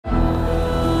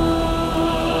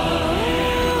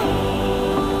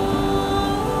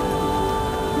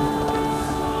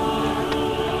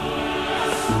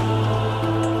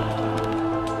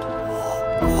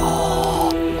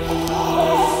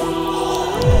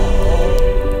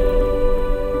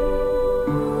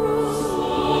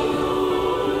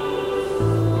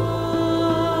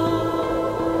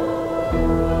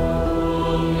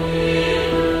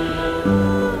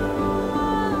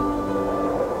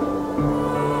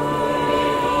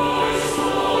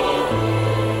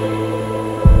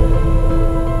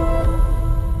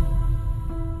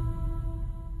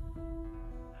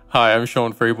Hi, I'm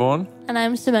Shaun Freeborn. And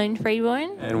I'm Simone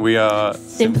Freeborn. And we are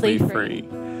Simply Free.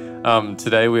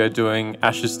 Today we are doing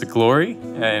Ashes to Glory,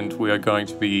 and we are going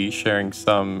to be sharing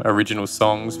some original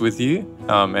songs with you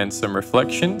and some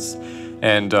reflections,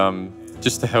 and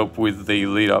just to help with the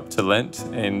lead up to Lent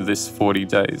in this 40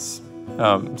 days.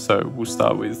 So we'll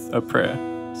start with a prayer.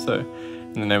 So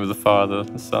in the name of the Father,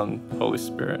 the Son, the Holy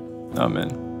Spirit.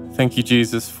 Amen. Thank you,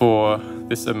 Jesus, for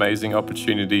this amazing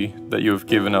opportunity that you have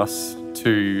given us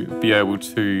to be able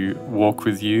to walk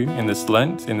with you in this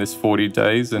Lent, in this 40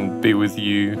 days, and be with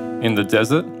you in the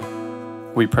desert.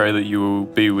 We pray that you will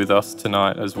be with us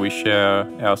tonight as we share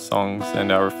our songs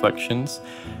and our reflections,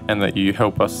 and that you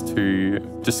help us to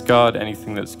discard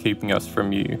anything that's keeping us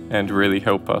from you and really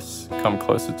help us come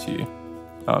closer to you.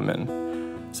 Amen.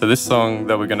 So this song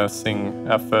that we're going to sing,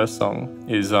 our first song,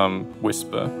 is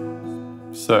Whisper.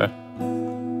 So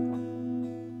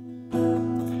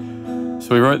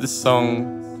we wrote this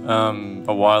song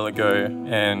a while ago,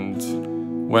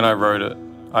 and when I wrote it,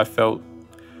 I felt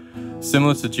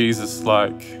similar to Jesus,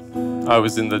 like I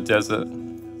was in the desert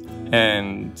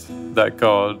and that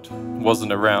God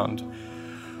wasn't around.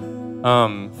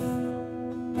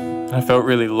 I felt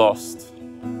really lost,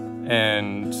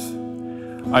 and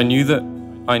I knew that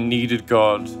I needed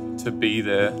God to be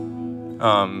there,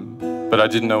 but I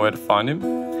didn't know where to find him.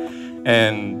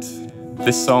 And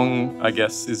this song, I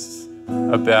guess, is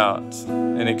about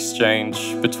an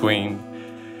exchange between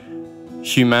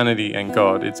humanity and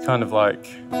God. It's kind of like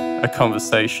a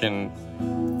conversation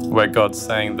where God's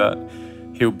saying that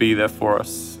he'll be there for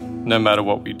us no matter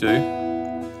what we do.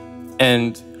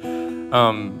 And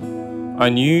I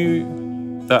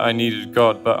knew that I needed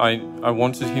God, but I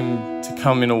wanted him to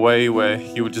come in a way where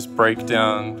he would just break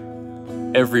down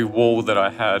every wall that I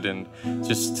had and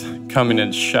just come in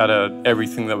and shatter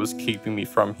everything that was keeping me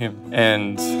from him.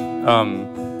 And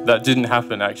that didn't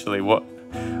happen, actually. What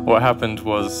happened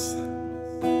was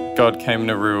God came in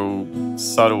a real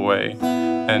subtle way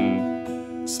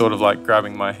and sort of like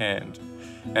grabbing my hand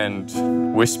and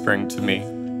whispering to me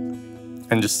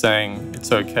and just saying,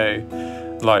 it's okay,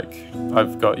 like,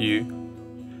 I've got you,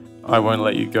 I won't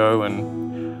let you go,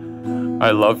 and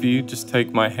I love you, just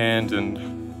take my hand and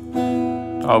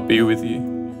I'll be with you.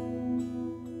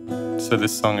 So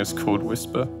this song is called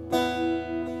Whisper.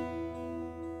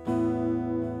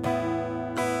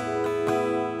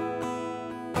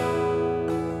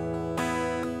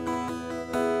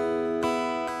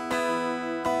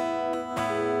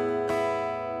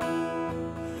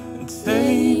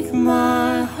 Take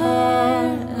my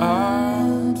heart,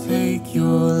 I'll take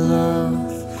your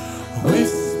love.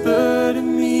 Whisper to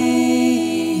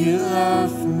me, you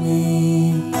love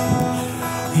me.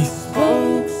 He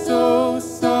spoke so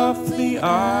softly,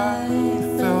 I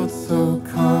felt so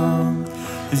calm.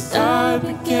 As I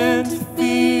began to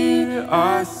fear,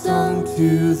 I sung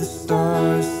to the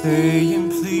stars, saying,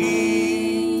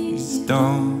 please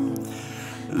don't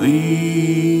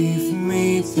leave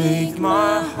me. Take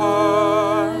my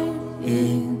heart,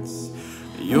 it's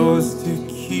yours to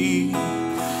keep.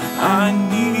 I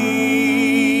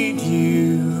need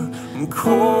you, I'm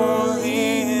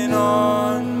calling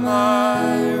on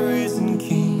my risen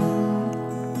King.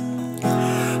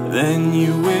 Then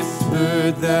you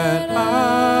whispered that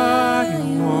I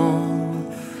won't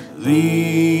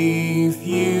leave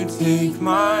you. Take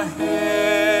my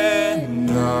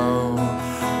hand, I'll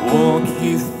walk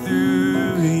you through.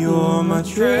 You're my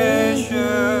treasure,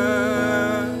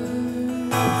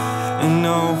 and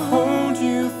I'll hold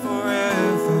you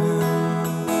forever.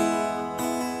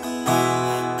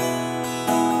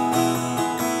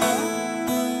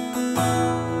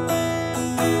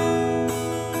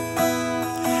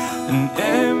 And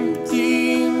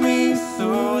empty me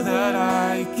so that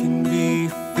I can be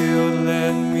filled.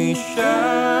 Let me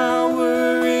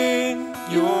shower in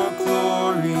your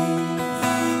glory.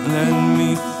 Let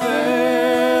me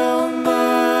sell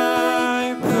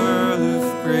my pearl of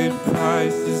great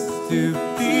prices to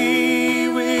be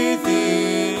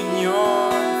within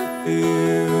your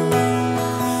field,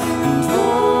 and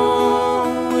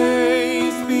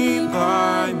always be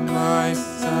by my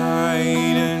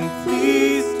side. And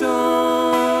please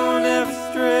don't ever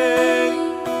stray.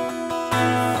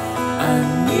 I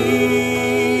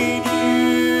need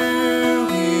you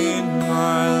in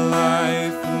my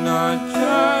life, not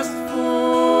just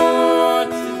for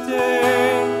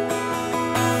today.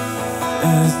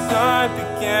 As I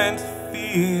began to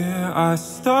fear, I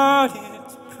started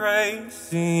to pray,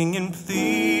 singing,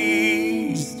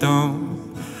 please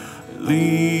don't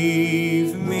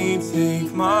leave me.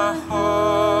 Take my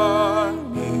heart,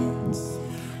 it's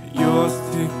yours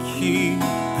to keep.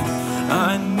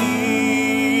 I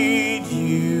need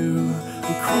you.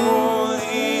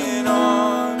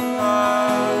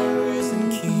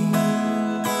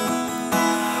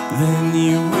 Then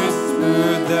you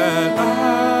whispered that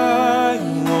I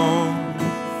won't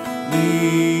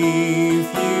leave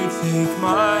you. Take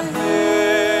my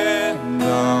hand,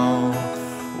 I'll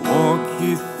walk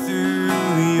you through.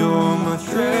 You're my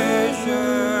treasure,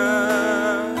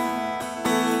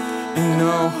 and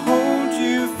I'll hold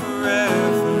you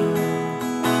forever.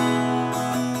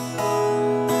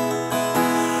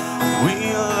 We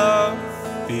love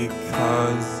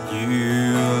because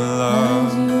you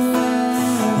love.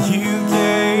 You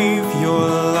gave your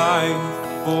life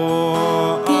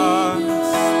for us.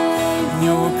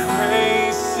 Your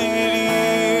grace, it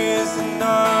is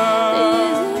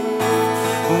enough.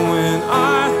 When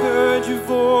I heard your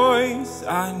voice,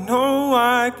 I know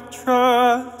I can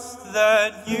trust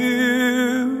that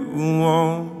you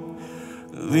won't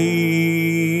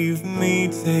leave me.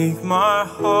 Take my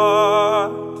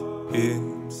heart,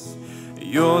 it's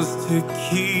yours to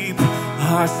keep.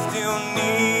 I still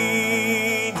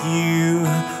need you.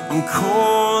 I'm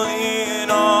calling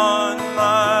on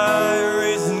my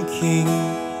risen King.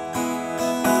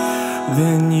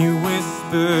 Then you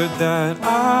whispered that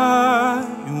I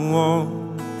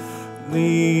won't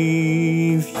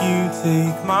leave you.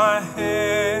 Take my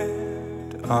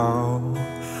hand, I'll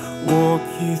walk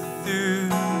you through.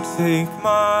 Take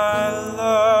my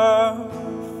love,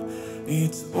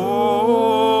 it's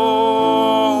all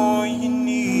you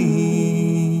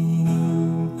need.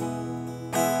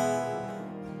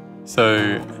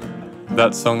 So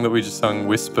that song that we just sung,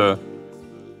 Whisper,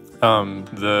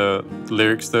 the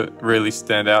lyrics that really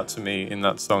stand out to me in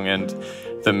that song and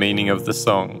the meaning of the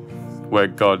song, where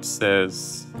God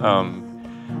says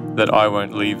that I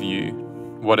won't leave you.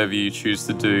 Whatever you choose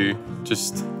to do,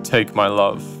 just take my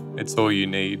love. It's all you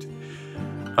need.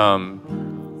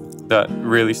 That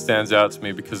really stands out to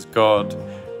me because God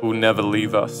will never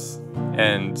leave us,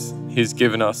 and He's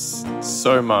given us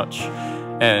so much,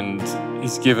 and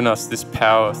He's given us this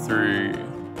power through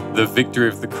the victory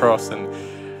of the cross, and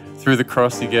through the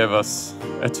cross He gave us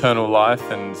eternal life,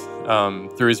 and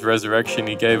through His resurrection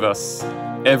He gave us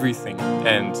everything.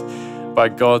 And by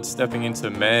God stepping into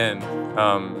man,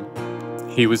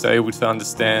 He was able to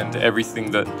understand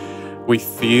everything that we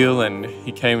feel, and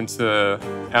He came into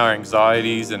our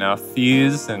anxieties and our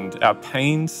fears and our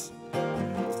pains.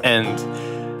 And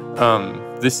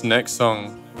this next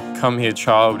song, Come Here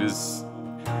Child, is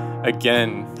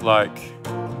again like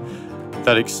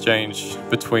that exchange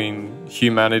between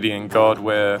humanity and God,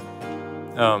 where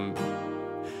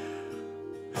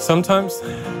sometimes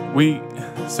we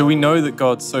know that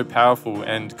God's so powerful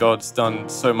and God's done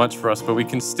so much for us, but we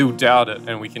can still doubt it,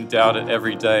 and we can doubt it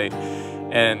every day.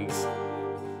 And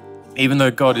even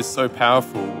though God is so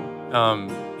powerful,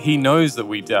 He knows that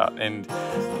we doubt, and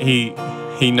He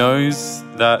knows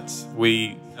that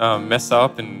we mess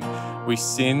up and we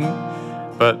sin,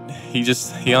 but He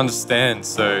understands.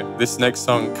 So this next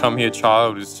song, Come Here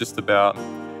Child, is just about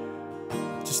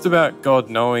God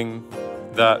knowing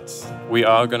that we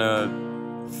are gonna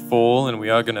fall and we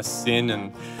are gonna sin,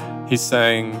 and He's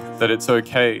saying that it's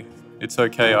okay. It's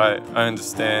okay. I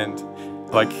understand.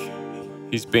 Like,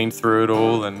 He's been through it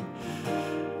all, and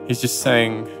He's just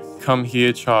saying, come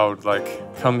here, child. Like,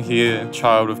 come here,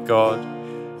 child of God.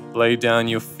 Lay down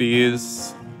your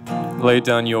fears. Lay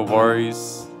down your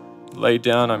worries. Lay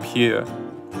down, I'm here.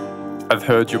 I've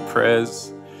heard your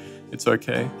prayers. It's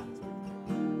okay.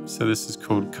 So this is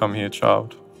called Come Here,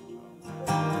 Child.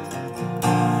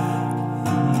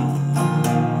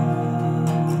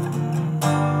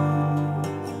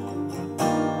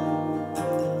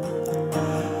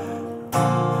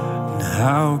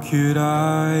 How could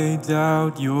I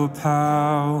doubt your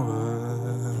power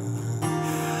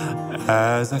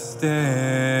as I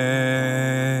stand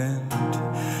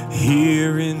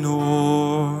here in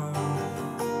awe?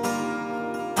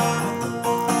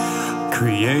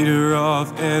 Creator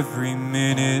of every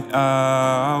minute,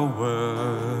 hour.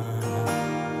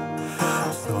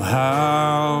 So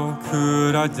how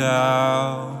could I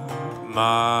doubt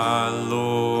my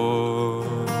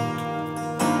Lord?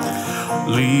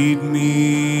 Lead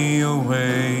me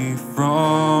away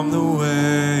from the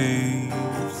waves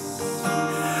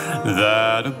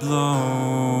that are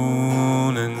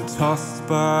blown and tossed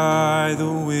by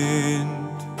the wind.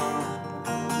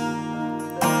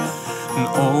 And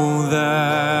all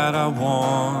that I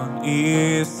want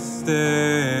is to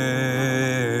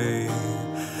stay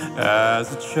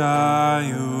as a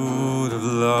child of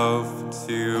love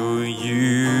till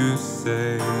you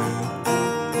say,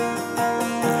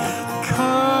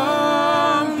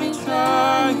 come here,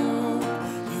 child,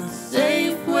 you're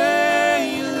safe where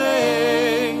you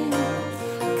lay.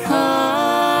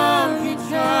 Come here,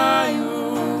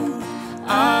 child,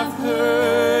 I've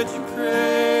heard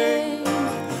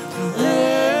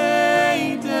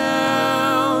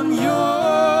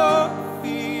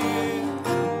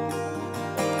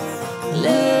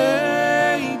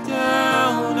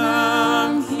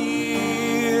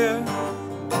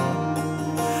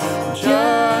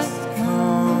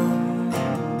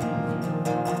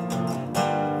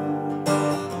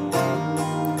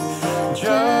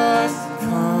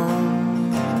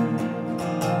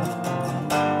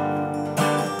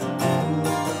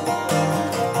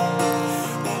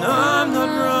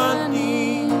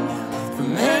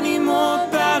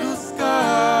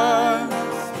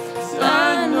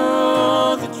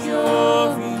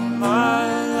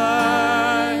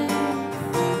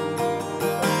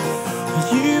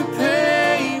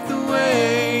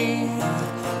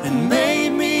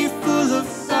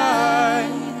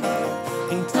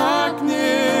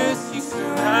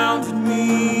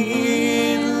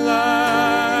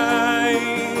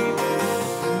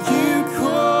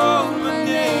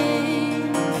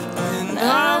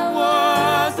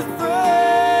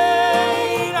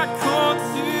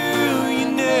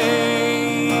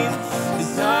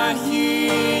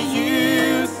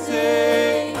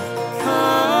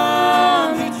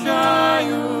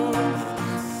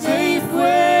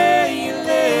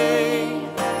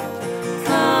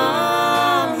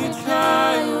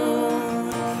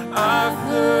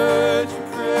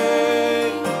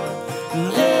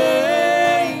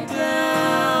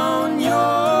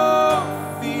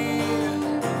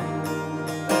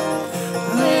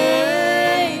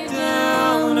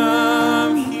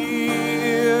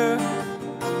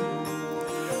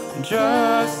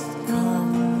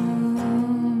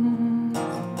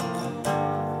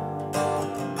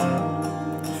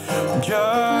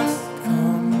just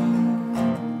come.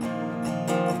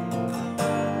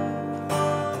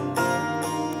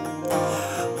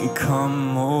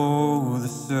 Come, oh, the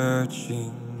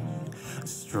searching, the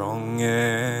strong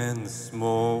and the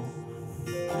small.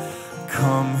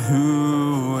 Come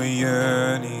who are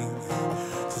yearning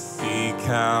to seek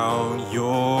out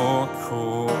your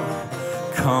call.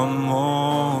 Come,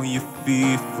 all you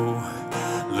fearful,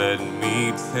 let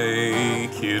me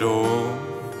take it all.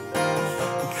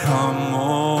 Come,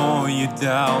 all you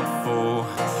doubtful,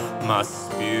 my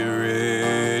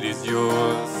spirit is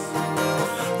yours.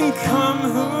 Come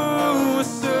who are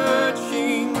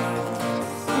searching,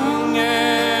 young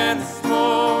and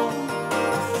small.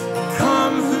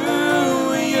 Come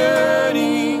who are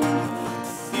yearning to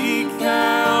seek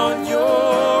out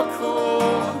your call.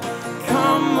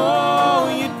 Come all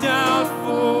you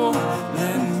doubtful,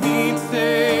 let me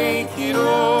take it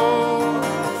all.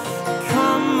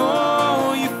 Come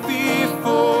all you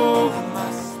fearful, my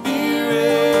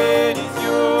spirit is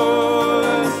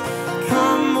yours.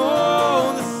 Come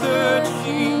all the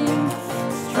searching,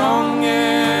 strong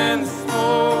and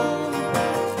small.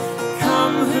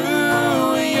 Come who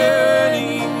are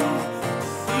yearning to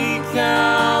seek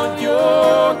out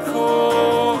your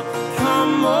call.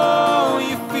 Come all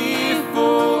you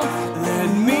fearful, let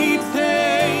me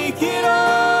take it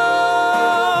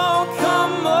all.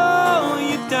 Come all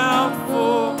you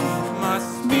doubtful, my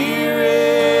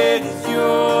spirit is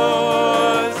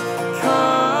yours.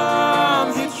 Come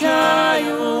here,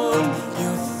 child,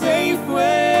 you're safe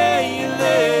where you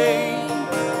lay.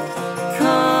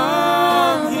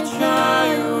 Come here,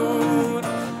 child,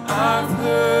 I've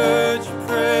heard you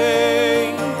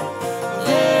pray.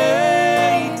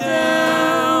 Lay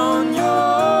down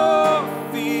your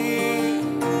fear.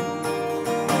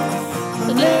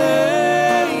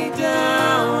 Lay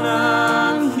down,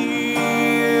 I'm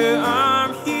here,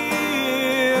 I'm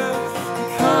here.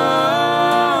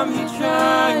 Come here,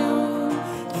 child,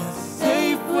 you're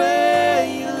safe where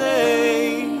you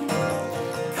lay.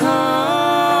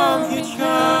 Come here,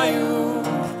 child,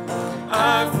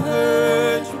 I've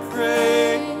heard you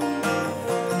pray.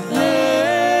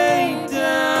 Lay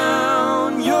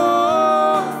down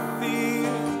your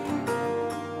fear.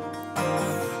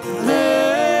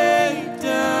 Lay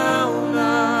down,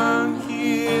 I'm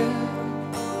here.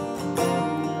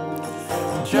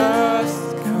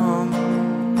 Just come.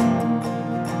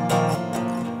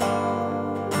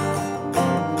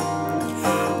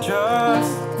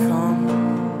 Just come.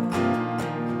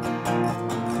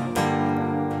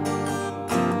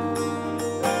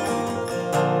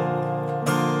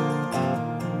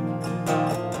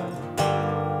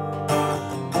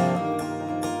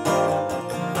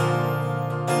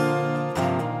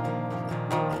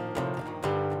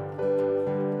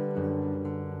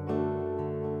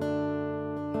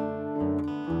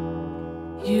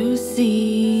 You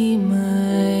see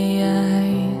my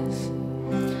eyes,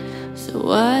 so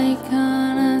why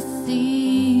can't I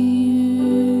see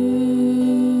you?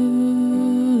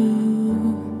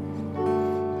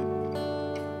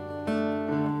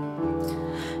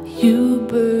 You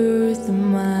birthed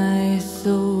my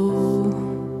soul,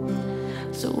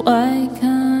 so why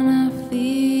can't I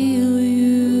feel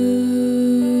you?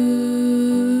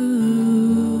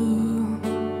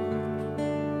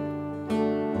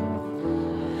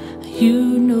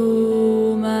 You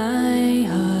know my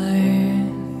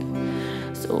heart,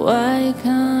 so why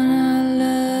can't I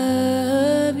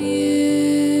love you?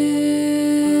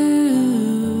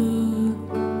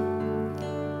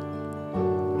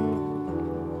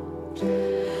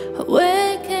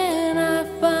 Where can I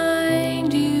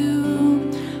find you?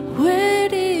 Where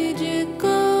did you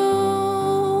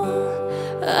go?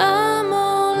 I'm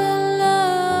all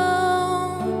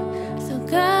alone, so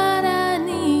God, I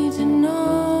need to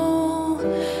know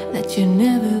that you're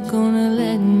never gonna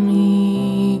let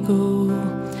me go.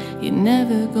 You're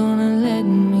never gonna let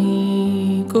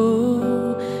me go.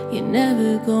 You're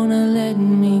never gonna let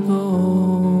me go.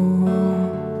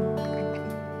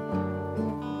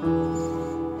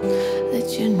 That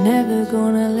you're never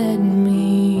gonna let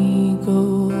me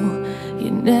go.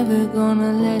 You're never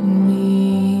gonna let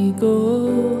me go.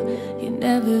 You're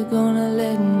never gonna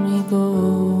let me go.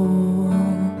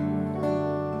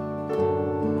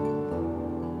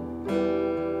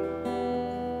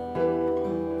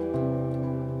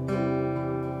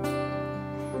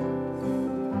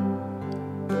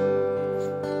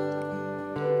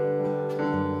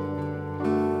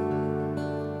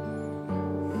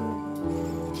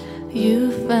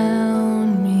 You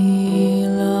found me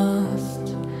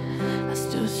lost, I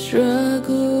still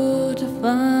struggle to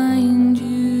find you.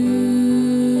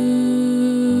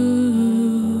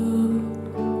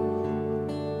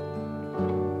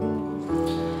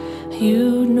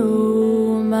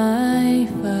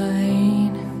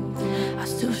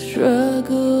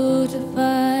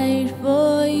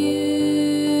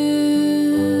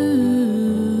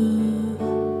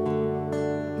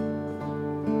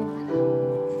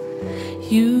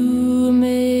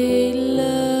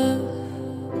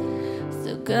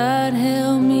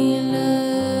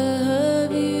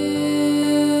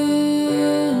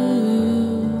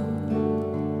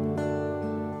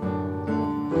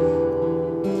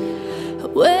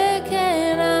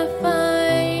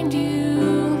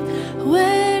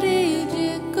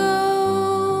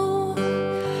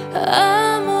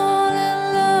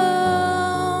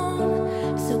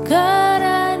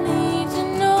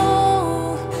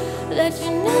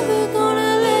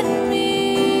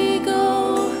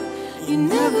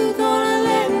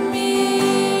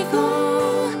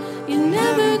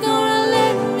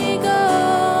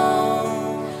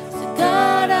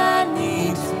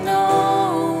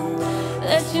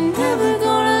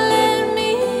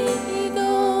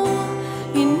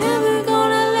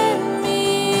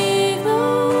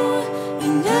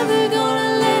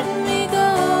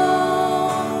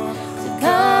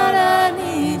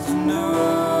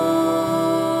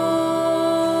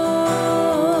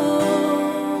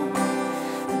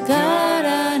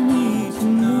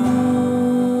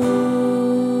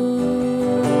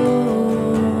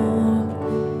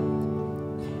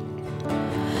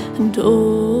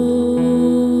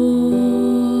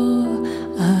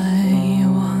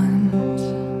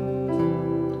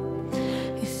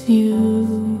 it's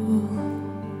you.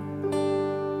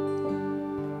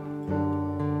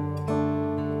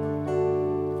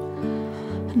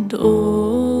 And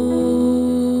all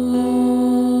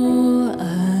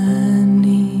I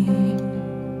need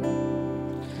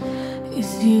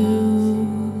is you.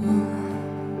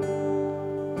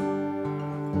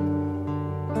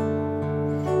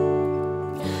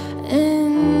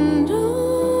 And all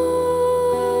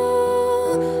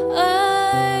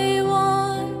I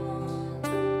want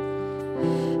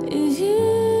is you.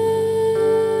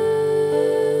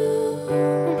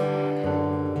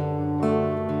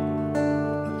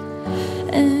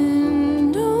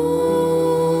 And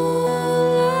all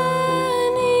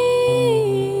I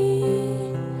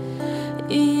need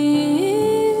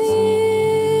is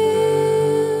you,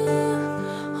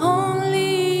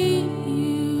 only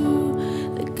you,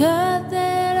 the God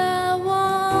that I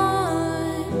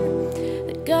want,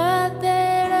 the God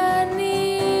that I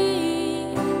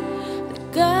need, the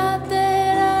God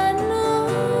that I know.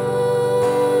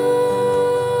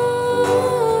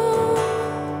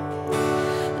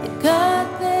 The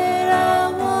God that I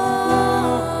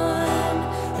want,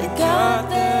 the God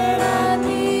that I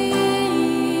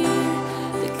need,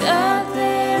 the God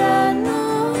that I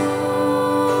know.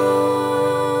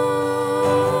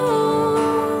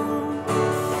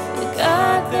 The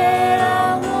God that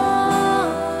I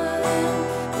want,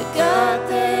 the God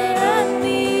that I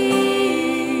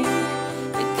need,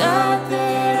 the God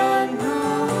that I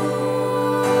know.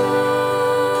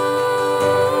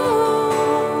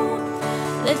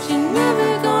 That you're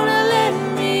never gonna let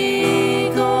me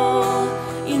go.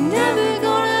 You're never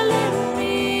gonna let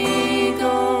me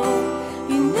go.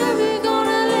 You're never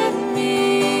gonna let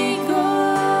me go.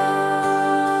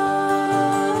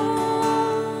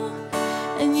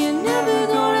 And you're never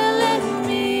gonna let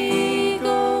me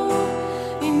go.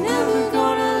 You're never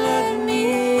gonna let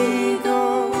me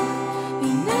go.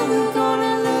 You're never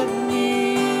gonna let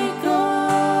me go.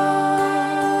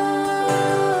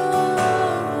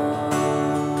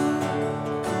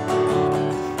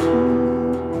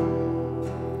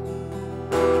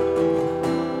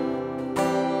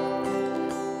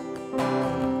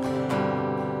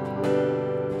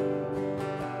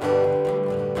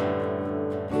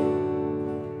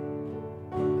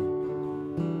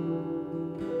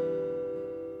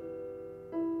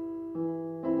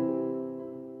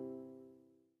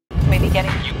 Maybe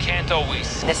getting. You can't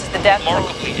always This is the death.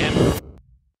 remarkably end.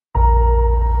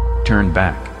 Turn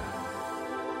back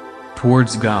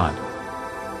towards God.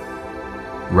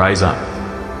 Rise up.